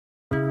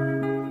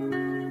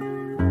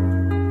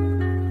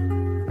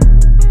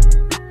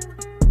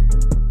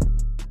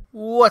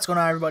What's going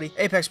on, everybody?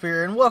 Apex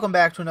here, and welcome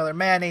back to another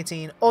Madden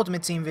 18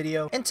 Ultimate Team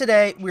video. And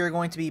today we are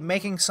going to be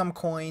making some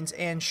coins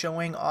and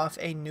showing off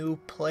a new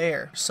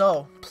player.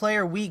 So,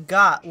 player we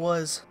got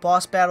was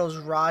Boss Battle's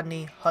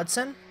Rodney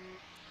Hudson.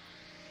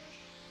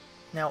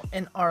 Now,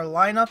 in our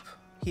lineup,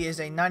 he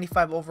is a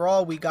 95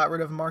 overall. We got rid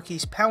of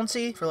Marquise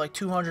Pouncey for like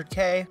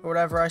 200k or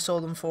whatever I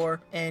sold him for.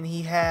 And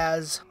he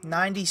has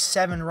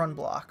 97 run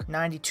block,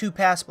 92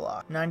 pass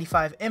block,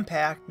 95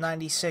 impact,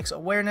 96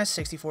 awareness,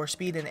 64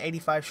 speed, and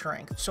 85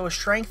 strength. So his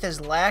strength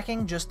is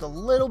lacking just a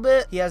little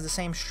bit. He has the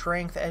same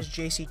strength as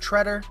JC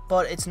Treader,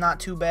 but it's not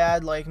too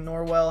bad. Like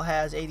Norwell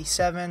has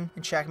 87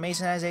 and Shaq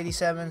Mason has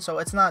 87. So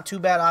it's not too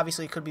bad.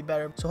 Obviously it could be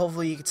better. So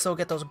hopefully you can still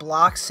get those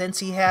blocks since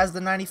he has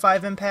the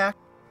 95 impact.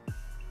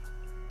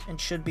 And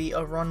should be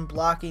a run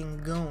blocking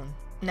goon.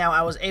 Now,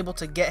 I was able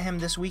to get him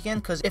this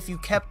weekend because if you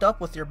kept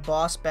up with your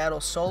boss battle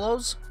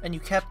solos and you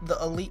kept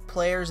the elite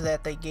players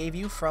that they gave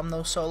you from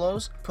those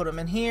solos, put them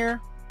in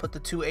here, put the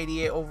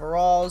 288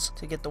 overalls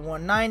to get the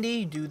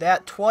 190, do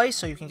that twice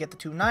so you can get the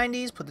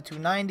 290s, put the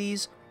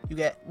 290s, you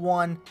get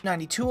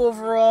 192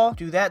 overall,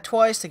 do that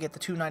twice to get the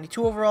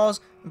 292 overalls,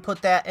 and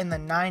put that in the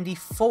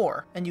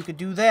 94. And you could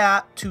do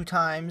that 2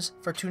 times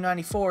for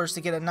 294s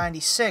to get a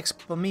 96.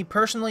 But me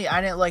personally,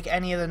 I didn't like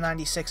any of the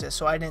 96s,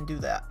 so I didn't do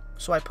that.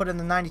 So I put in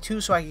the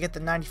 92 so I could get the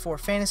 94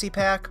 fantasy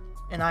pack,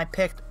 and I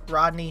picked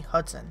Rodney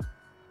Hudson.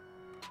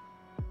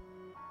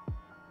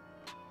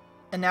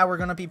 And now we're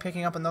going to be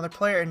picking up another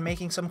player and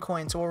making some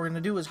coins. So what we're going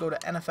to do is go to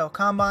NFL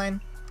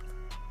Combine,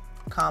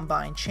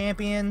 Combine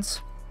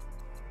Champions.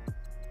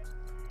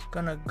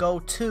 Gonna go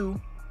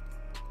to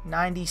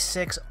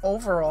 96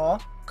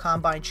 overall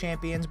Combine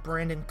Champions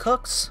Brandon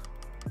Cooks.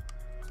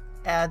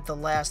 Add the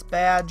last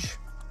badge.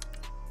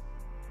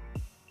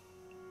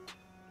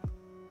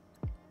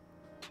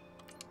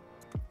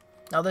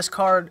 Now this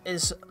card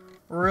is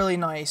really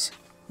nice.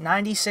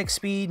 96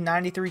 speed,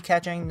 93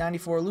 catching,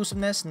 94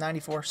 elusiveness,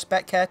 94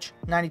 spec catch,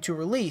 92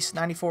 release,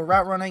 94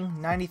 route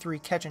running, 93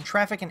 catch in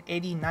traffic, and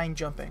 89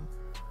 jumping.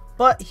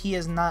 But he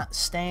is not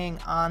staying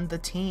on the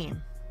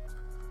team.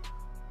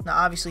 Now,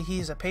 obviously,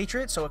 he's a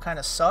Patriot, so it kind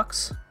of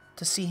sucks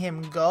to see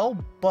him go,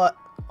 but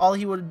all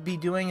he would be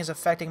doing is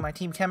affecting my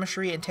team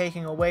chemistry and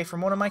taking away from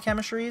one of my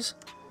chemistries,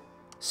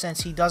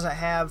 since he doesn't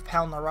have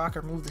Pound the Rock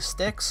or Move the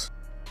Sticks,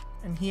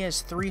 and he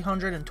has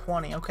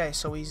 320. Okay,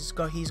 so he's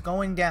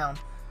going down,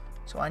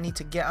 so I need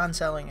to get on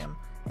selling him.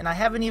 And I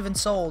haven't even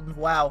sold,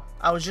 wow,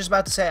 I was just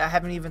about to say I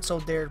haven't even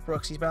sold Derek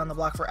Brooks. He's been on the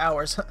block for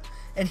hours,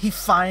 and he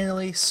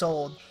finally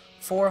sold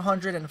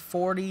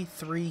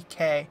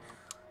 443k.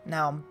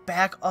 Now I'm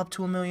back up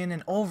to $1 million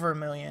and over $1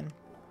 million.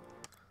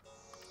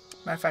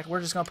 Matter of fact,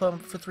 we're just gonna put him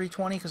for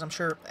 320 because I'm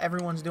sure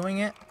everyone's doing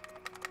it.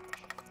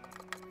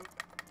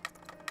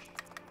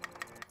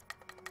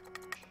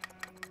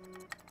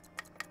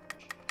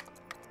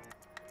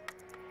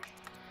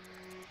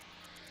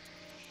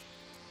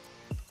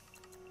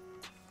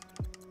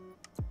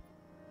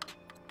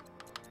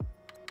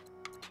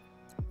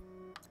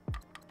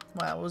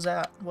 Wow, what was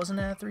that? Wasn't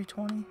it at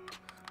 320?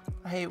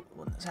 I hate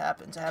when this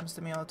happens. It happens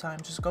to me all the time.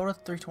 Just go to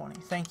 320.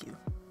 Thank you.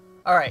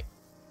 Alright.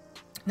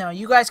 Now,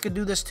 you guys could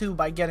do this too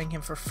by getting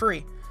him for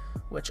free.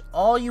 Which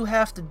all you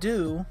have to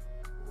do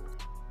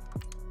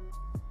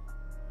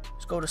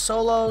is go to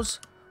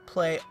solos,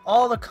 play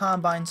all the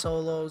Combine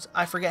solos.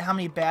 I forget how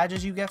many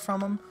badges you get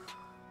from them.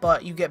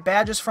 But you get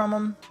badges from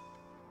them.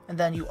 And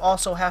then you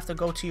also have to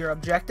go to your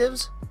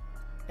objectives.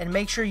 And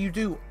make sure you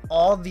do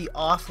all the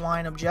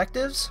offline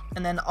objectives.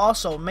 And then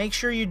also make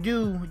sure you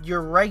do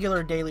your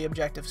regular daily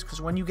objectives.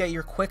 Because when you get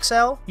your quick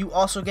sell, you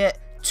also get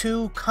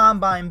 2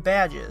 Combine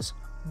badges.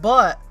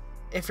 But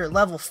if you're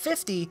level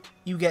 50,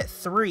 you get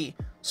 3.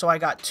 So I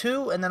got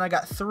 2 and then I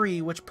got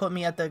 3, which put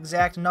me at the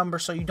exact number.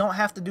 So you don't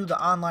have to do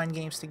the online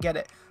games to get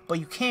it. But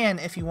you can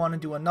if you want to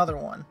do another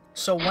one.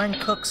 So when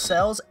Cook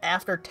sells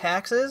after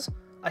taxes,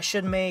 I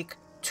should make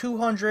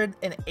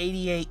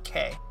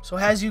 288k. So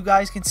as you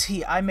guys can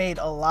see, I made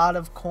a lot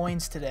of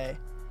coins today,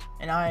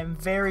 and I am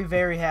very,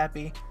 very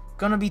happy.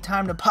 Gonna be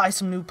time to buy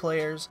some new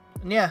players.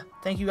 And yeah,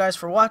 thank you guys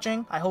for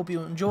watching. I hope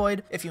you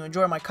enjoyed. If you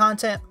enjoy my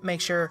content, make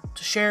sure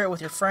to share it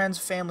with your friends,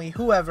 family,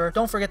 whoever.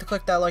 Don't forget to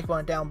click that like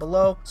button down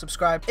below.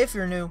 Subscribe if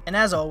you're new, and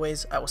as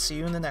always, I will see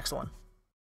you in the next one.